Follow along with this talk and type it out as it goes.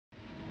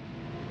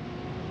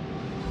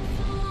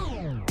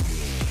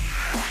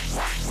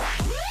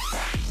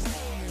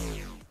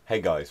Hey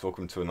guys,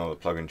 welcome to another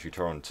plugin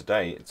tutorial, and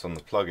today it's on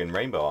the plugin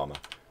Rainbow Armour.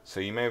 So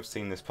you may have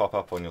seen this pop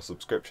up on your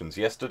subscriptions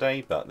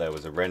yesterday, but there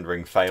was a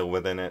rendering fail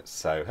within it,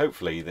 so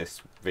hopefully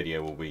this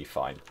video will be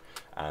fine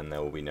and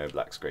there will be no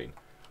black screen.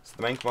 So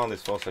the main command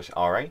is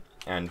 /RA,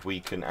 and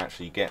we can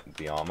actually get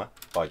the armour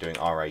by doing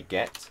RA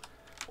get,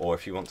 or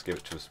if you want to give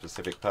it to a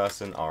specific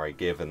person, RA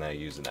give and their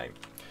username.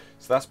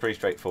 So that's pretty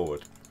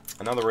straightforward.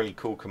 Another really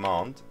cool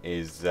command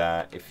is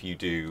if you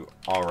do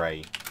RA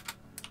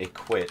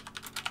equip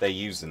their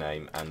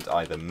username and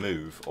either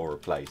move or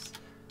replace.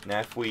 Now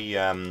if we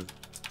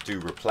do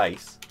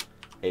replace,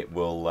 it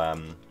will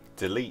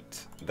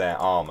delete their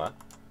armour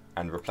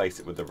and replace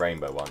it with the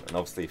rainbow one, and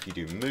obviously if you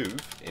do move,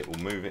 it will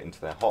move it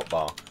into their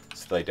hotbar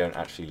so they don't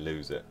actually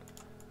lose it.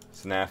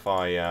 So now if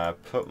I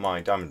put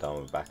my diamond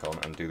armour back on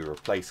and do the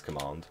replace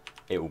command,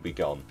 it will be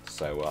gone,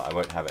 so I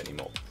won't have it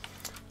anymore.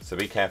 So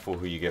be careful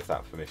who you give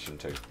that permission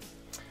to.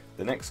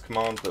 The next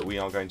command that we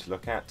are going to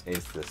look at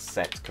is the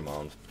set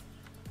command.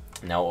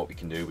 Now what we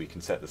can do, we can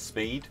set the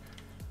speed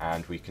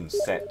and we can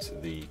set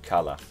the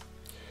colour.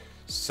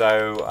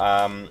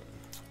 So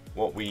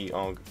what we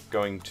are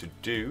going to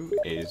do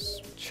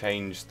is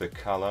change the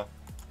colour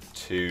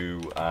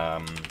to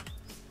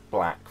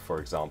black, for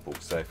example.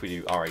 So if we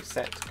do RA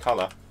set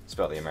colour,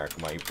 spelled the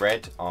American way,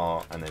 red,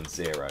 R and then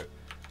 0,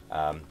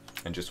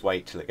 and just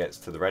wait till it gets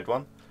to the red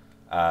one.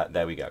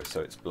 There we go,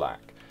 so it's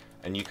black.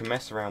 And you can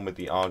mess around with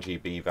the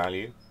RGB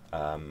value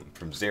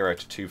from 0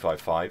 to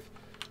 255.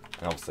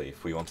 And obviously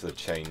if we wanted to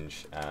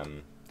change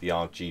the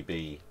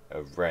RGB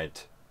of red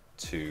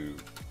to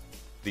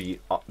the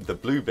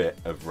blue bit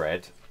of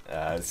red,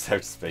 so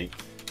to speak,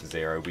 to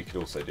 0, we could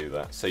also do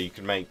that. So you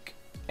can make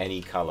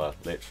any colour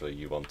literally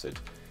you wanted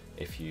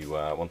if you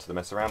wanted to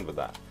mess around with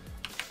that.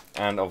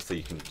 And obviously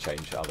you can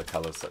change other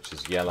colours such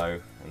as yellow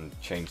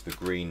and change the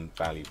green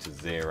value to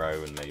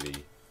 0 and maybe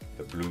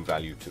the blue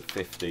value to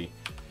 50.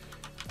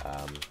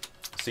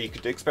 So you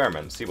could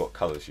experiment, see what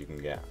colours you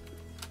can get.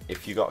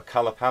 If you got a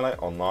colour palette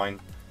online,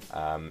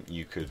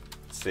 you could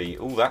see,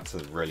 oh, that's a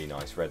really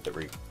nice red that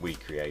we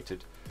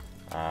created.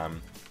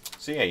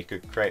 So yeah, you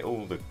could create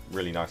all the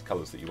really nice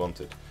colours that you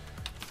wanted,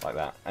 like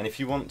that. And if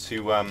you want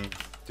to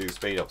do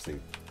speed,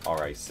 obviously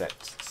RA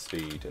set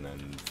speed and then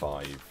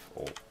 5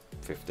 or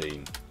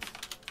 15.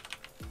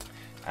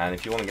 And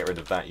if you want to get rid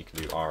of that, you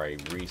can do RA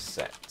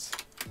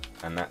reset,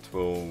 and that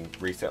will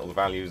reset all the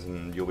values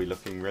and you'll be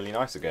looking really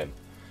nice again.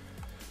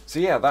 So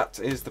yeah, that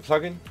is the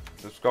plugin.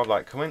 Subscribe,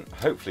 like, comment.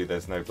 Hopefully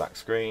there's no black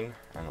screen,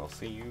 and I'll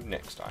see you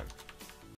next time.